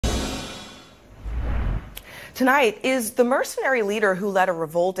Tonight, is the mercenary leader who led a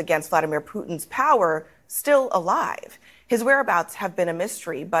revolt against Vladimir Putin's power still alive? His whereabouts have been a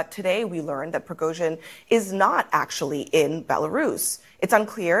mystery, but today we learned that Prigozhin is not actually in Belarus. It's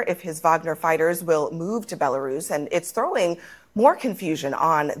unclear if his Wagner fighters will move to Belarus, and it's throwing more confusion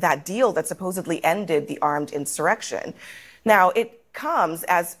on that deal that supposedly ended the armed insurrection. Now, it comes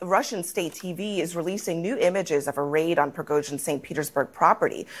as Russian state TV is releasing new images of a raid on Prigozhin's St. Petersburg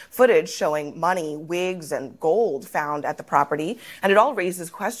property, footage showing money, wigs, and gold found at the property, and it all raises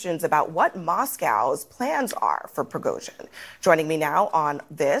questions about what Moscow's plans are for Prigozhin. Joining me now on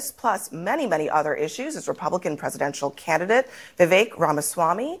this, plus many, many other issues, is Republican presidential candidate Vivek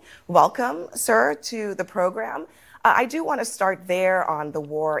Ramaswamy. Welcome, sir, to the program. I do want to start there on the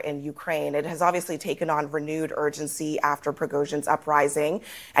war in Ukraine. It has obviously taken on renewed urgency after Prigozhin's uprising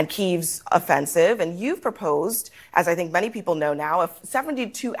and Kyiv's offensive. And you've proposed, as I think many people know now, a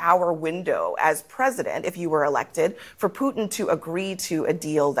 72-hour window as president, if you were elected, for Putin to agree to a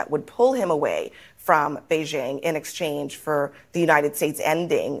deal that would pull him away from Beijing in exchange for the United States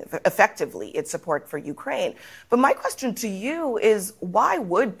ending effectively its support for Ukraine. But my question to you is, why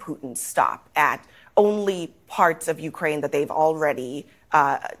would Putin stop at only parts of Ukraine that they've already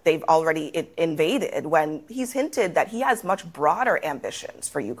invaded, when he's hinted that he has much broader ambitions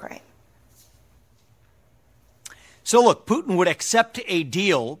for Ukraine? So look, Putin would accept a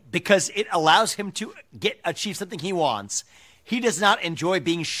deal because it allows him to achieve something he wants. He does not enjoy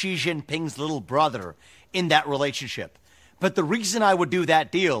being Xi Jinping's little brother in that relationship. But the reason I would do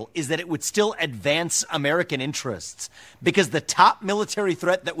that deal is that it would still advance American interests, because the top military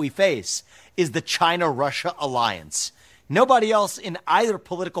threat that we face is the China-Russia alliance. Nobody else in either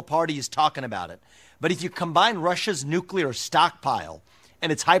political party is talking about it. But if you combine Russia's nuclear stockpile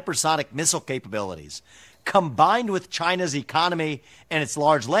and its hypersonic missile capabilities, combined with China's economy and its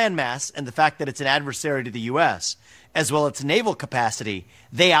large landmass and the fact that it's an adversary to the U.S., as well as its naval capacity,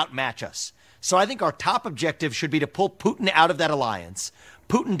 they outmatch us. So I think our top objective should be to pull Putin out of that alliance.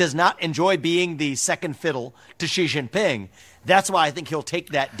 Putin does not enjoy being the second fiddle to Xi Jinping. That's why I think he'll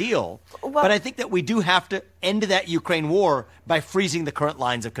take that deal. Well, but I think that we do have to end that Ukraine war by freezing the current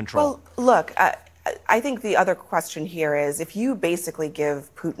lines of control. Well, look, I think the other question here is, if you basically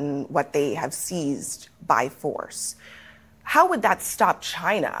give Putin what they have seized by force, how would that stop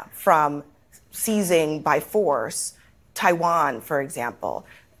China from seizing by force Taiwan, for example?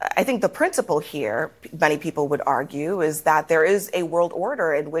 I think the principle here, many people would argue, is that there is a world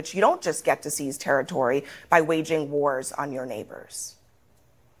order in which you don't just get to seize territory by waging wars on your neighbors.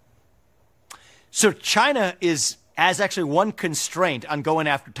 So China has actually one constraint on going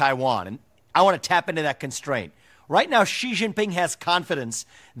after Taiwan, and I want to tap into that constraint. Right now, Xi Jinping has confidence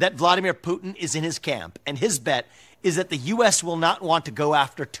that Vladimir Putin is in his camp, and his bet is that the U.S. will not want to go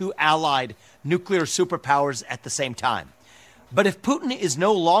after two allied nuclear superpowers at the same time. But if Putin is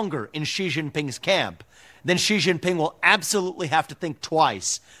no longer in Xi Jinping's camp, then Xi Jinping will absolutely have to think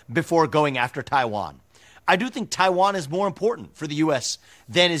twice before going after Taiwan. I do think Taiwan is more important for the U.S.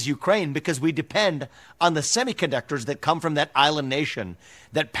 than is Ukraine, because we depend on the semiconductors that come from that island nation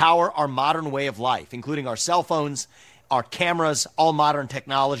that power our modern way of life, including our cell phones, our cameras, all modern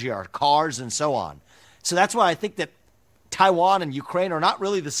technology, our cars, and so on. So that's why I think that Taiwan and Ukraine are not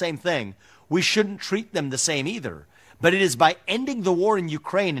really the same thing. We shouldn't treat them the same either. But it is by ending the war in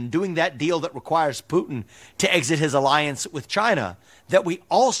Ukraine and doing that deal that requires Putin to exit his alliance with China that we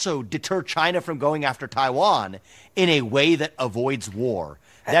also deter China from going after Taiwan in a way that avoids war.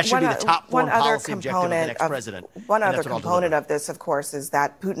 That should be the top foreign policy objective of the next president. One other component of this, of course, is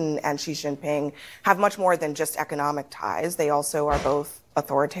that Putin and Xi Jinping have much more than just economic ties. They also are both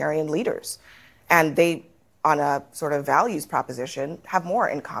authoritarian leaders. And they, on a sort of values proposition, have more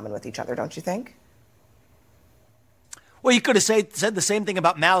in common with each other, don't you think? Well, you could have said the same thing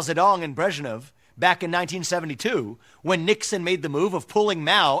about Mao Zedong and Brezhnev back in 1972, when Nixon made the move of pulling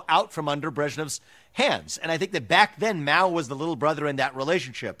Mao out from under Brezhnev's hands. And I think that back then, Mao was the little brother in that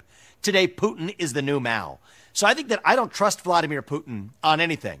relationship. Today, Putin is the new Mao. So I think that I don't trust Vladimir Putin on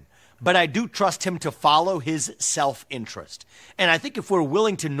anything, but I do trust him to follow his self-interest. And I think if we're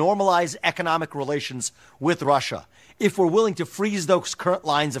willing to normalize economic relations with Russia, if we're willing to freeze those current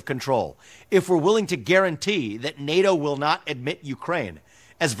lines of control, if we're willing to guarantee that NATO will not admit Ukraine,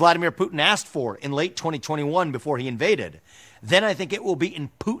 as Vladimir Putin asked for in late 2021 before he invaded, then I think it will be in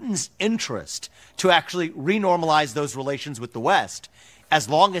Putin's interest to actually renormalize those relations with the West, as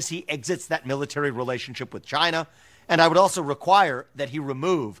long as he exits that military relationship with China. And I would also require that he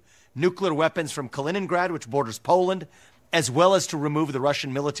remove nuclear weapons from Kaliningrad, which borders Poland, as well as to remove the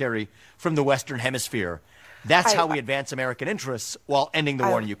Russian military from the Western Hemisphere. That's how we advance American interests while ending the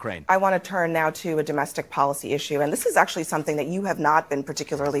war in Ukraine. I want to turn now to a domestic policy issue, and this is actually something that you have not been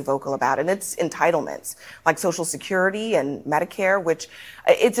particularly vocal about, and it's entitlements, like Social Security and Medicare, which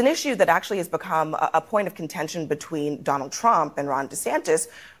it's an issue that actually has become a point of contention between Donald Trump and Ron DeSantis.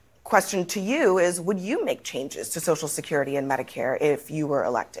 Question to you is, would you make changes to Social Security and Medicare if you were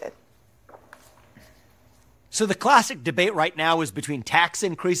elected? So the classic debate right now is between tax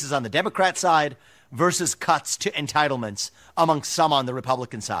increases on the Democrat side versus cuts to entitlements among some on the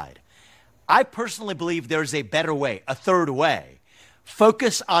Republican side. I personally believe there's a better way, a third way.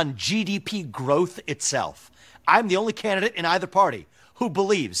 Focus on GDP growth itself. I'm the only candidate in either party who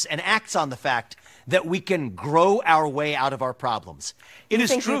believes and acts on the fact that we can grow our way out of our problems. It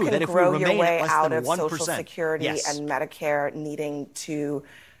is true that if we remain at less than 1%, Social Security yes. and Medicare needing to,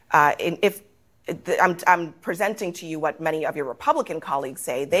 I'm presenting to you what many of your Republican colleagues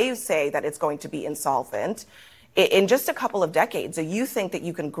say. They say that it's going to be insolvent in just a couple of decades. Do you think that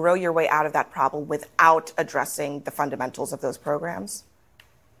you can grow your way out of that problem without addressing the fundamentals of those programs?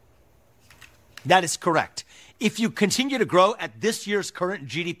 That is correct. If you continue to grow at this year's current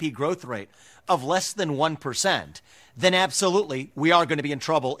GDP growth rate of less than 1%, then absolutely we are going to be in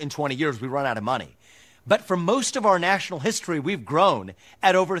trouble in 20 years. We run out of money. But for most of our national history, we've grown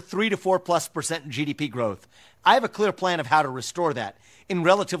at over 3 to 4+% GDP growth. I have a clear plan of how to restore that in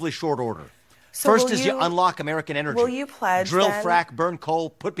relatively short order. So First is you unlock American energy. Will you pledge drill, then, frack, burn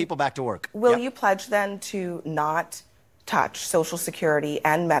coal, put people back to work. Will you pledge then to not touch Social Security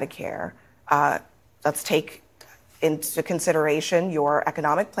and Medicare? Let's take into consideration your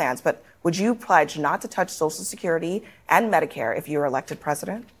economic plans, but would you pledge not to touch Social Security and Medicare if you were elected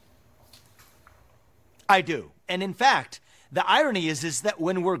president? I do. And in fact, the irony is that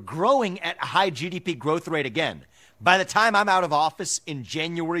when we're growing at a high GDP growth rate again, by the time I'm out of office in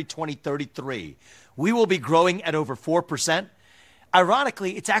January 2033, we will be growing at over 4%.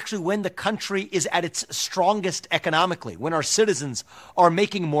 Ironically, it's actually when the country is at its strongest economically, when our citizens are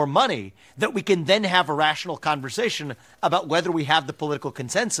making more money, that we can then have a rational conversation about whether we have the political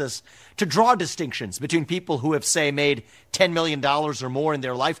consensus to draw distinctions between people who have, say, made $10 million or more in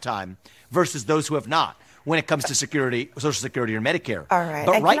their lifetime versus those who have not when it comes to security, Social Security or Medicare. All right.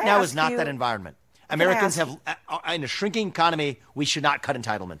 But right now is not that environment. Americans have, in a shrinking economy, we should not cut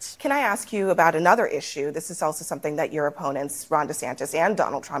entitlements. Can I ask you about another issue? This is also something that your opponents, Ron DeSantis and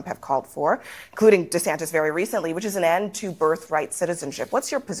Donald Trump, have called for, including DeSantis very recently, which is an end to birthright citizenship.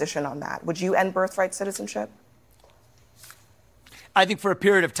 What's your position on that? Would you end birthright citizenship? I think for a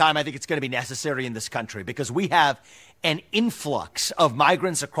period of time, I think it's going to be necessary in this country because we have an influx of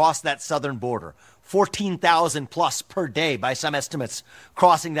migrants across that southern border, 14,000 plus per day by some estimates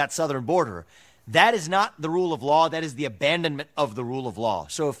crossing that southern border. That is not the rule of law. That is the abandonment of the rule of law.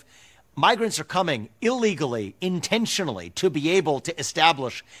 So if migrants are coming illegally, intentionally, to be able to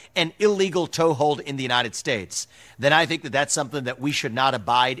establish an illegal toehold in the United States, then I think that that's something that we should not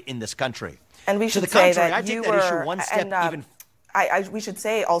abide in this country. And we should say that you were, issue one step even. We should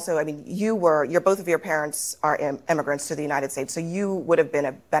say also, I mean, both of your parents are immigrants to the United States, so you would have been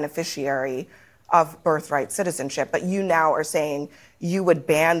a beneficiary of birthright citizenship, but you now are saying you would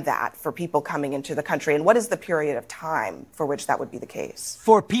ban that for people coming into the country. And what is the period of time for which that would be the case?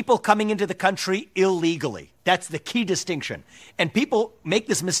 For people coming into the country illegally. That's the key distinction. And people make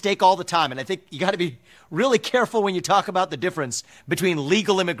this mistake all the time. And I think you got to be really careful when you talk about the difference between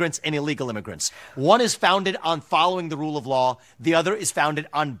legal immigrants and illegal immigrants. One is founded on following the rule of law. The other is founded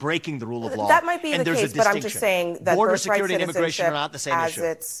on breaking the rule of law. That might be the case, but I'm just saying that border security and immigration are not the same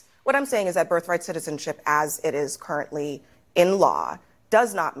issue. What I'm saying is that birthright citizenship, as it is currently in law,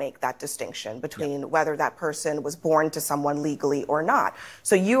 does not make that distinction between whether that person was born to someone legally or not.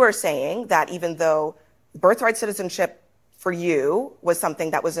 So you are saying that even though birthright citizenship for you was something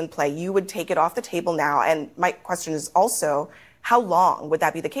that was in play, you would take it off the table now. And my question is also, how long would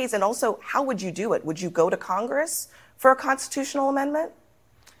that be the case? And also, how would you do it? Would you go to Congress for a constitutional amendment?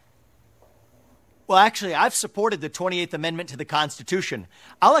 Well, actually, I've supported the 28th Amendment to the Constitution.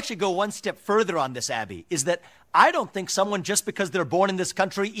 I'll actually go one step further on this, Abby, is that I don't think someone, just because they're born in this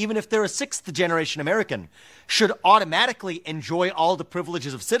country, even if they're a sixth-generation American, should automatically enjoy all the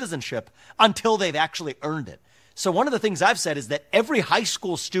privileges of citizenship until they've actually earned it. So one of the things I've said is that every high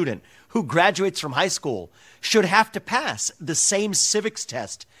school student who graduates from high school should have to pass the same civics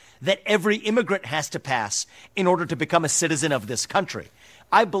test that every immigrant has to pass in order to become a citizen of this country.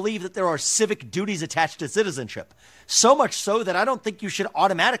 I believe that there are civic duties attached to citizenship. So much so that I don't think you should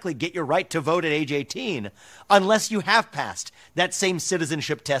automatically get your right to vote at age 18 unless you have passed that same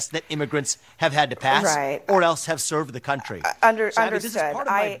citizenship test that immigrants have had to pass, right, or else have served the country. Understood. This is part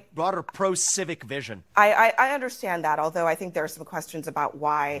of my broader pro-civic vision. I understand that, although I think there are some questions about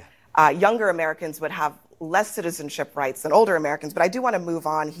why younger Americans would have less citizenship rights than older Americans, but I do want to move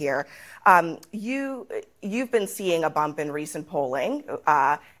on here. You've been seeing a bump in recent polling,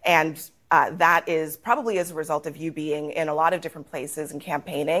 and that is probably as a result of you being in a lot of different places and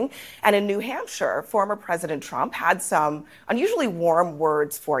campaigning. And in New Hampshire, former President Trump had some unusually warm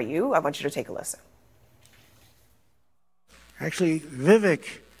words for you. I want you to take a listen. Actually, Vivek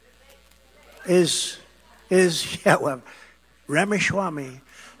Ramaswamy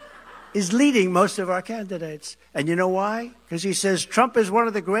is leading most of our candidates. And you know why? Because he says Trump is one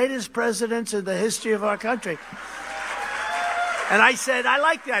of the greatest presidents in the history of our country. And I said, I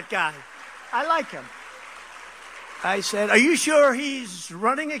like that guy. I like him. I said, are you sure he's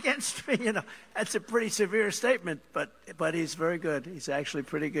running against me? You know, that's a pretty severe statement, but he's very good. He's actually a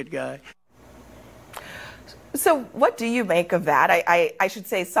pretty good guy. So what do you make of that? I should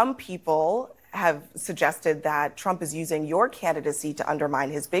say some people have suggested that Trump is using your candidacy to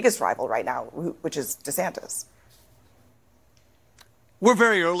undermine his biggest rival right now, which is DeSantis. We're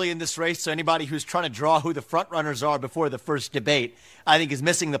very early in this race, so anybody who's trying to draw who the front runners are before the first debate, I think is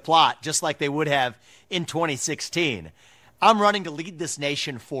missing the plot, just like they would have in 2016. I'm running to lead this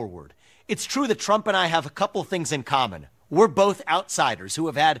nation forward. It's true that Trump and I have a couple things in common. We're both outsiders who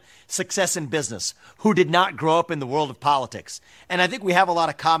have had success in business, who did not grow up in the world of politics. And I think we have a lot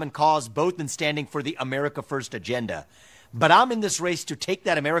of common cause, both in standing for the America First agenda. But I'm in this race to take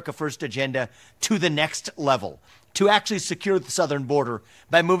that America First agenda to the next level, to actually secure the southern border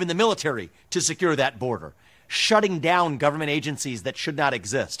by moving the military to secure that border, shutting down government agencies that should not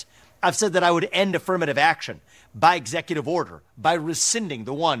exist. I've said that I would end affirmative action by executive order, by rescinding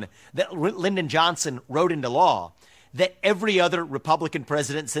the one that Lyndon Johnson wrote into law, that every other Republican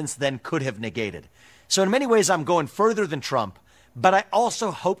president since then could have negated. So in many ways, I'm going further than Trump, but I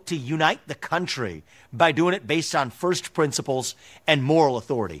also hope to unite the country by doing it based on first principles and moral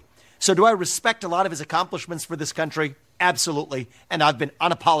authority. So do I respect a lot of his accomplishments for this country? Absolutely, and I've been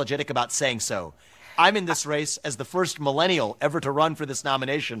unapologetic about saying so. I'm in this race as the first millennial ever to run for this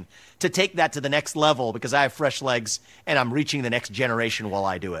nomination to take that to the next level because I have fresh legs and I'm reaching the next generation while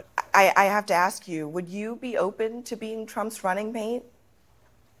I do it. I have to ask you, would you be open to being Trump's running mate?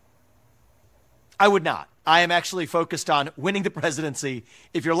 I would not. I am actually focused on winning the presidency.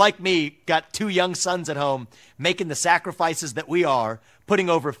 If you're like me, got two young sons at home, making the sacrifices that we are, putting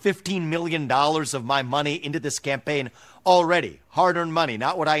over $15 million of my money into this campaign already. Hard-earned money,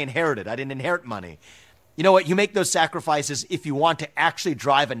 not what I inherited. I didn't inherit money. You know what? You make those sacrifices if you want to actually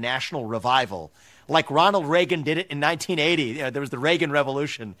drive a national revival. Like Ronald Reagan did it in 1980. There was the Reagan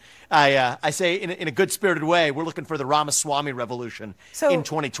Revolution. I say in a good-spirited way, we're looking for the Ramaswamy Revolution in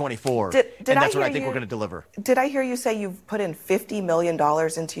 2024. And that's what I think we're going to deliver. Did I hear you say you've put in $50 million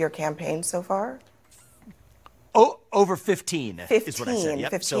into your campaign so far? Oh, over 15 is what I said.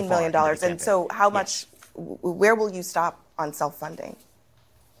 Yep, $15 million. And so how much, where will you stop on self-funding?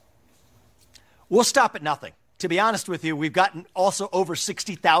 We'll stop at nothing. To be honest with you, we've gotten also over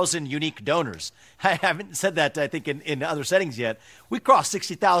 60,000 unique donors. I haven't said that, I think, in other settings yet. We crossed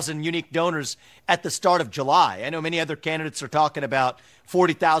 60,000 unique donors at the start of July. I know many other candidates are talking about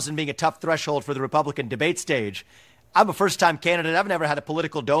 40,000 being a tough threshold for the Republican debate stage. I'm a first-time candidate. I've never had a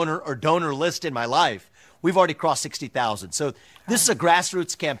political donor or donor list in my life. We've already crossed 60,000. So this is a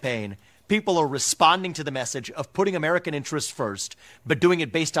grassroots campaign. People are responding to the message of putting American interests first, but doing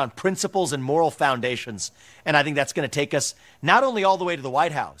it based on principles and moral foundations. And I think that's going to take us not only all the way to the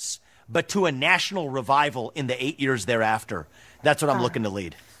White House, but to a national revival in the 8 years thereafter. That's what I'm looking to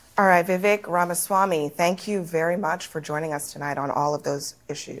lead. All right, Vivek Ramaswamy, thank you very much for joining us tonight on all of those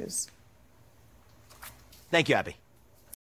issues. Thank you, Abby.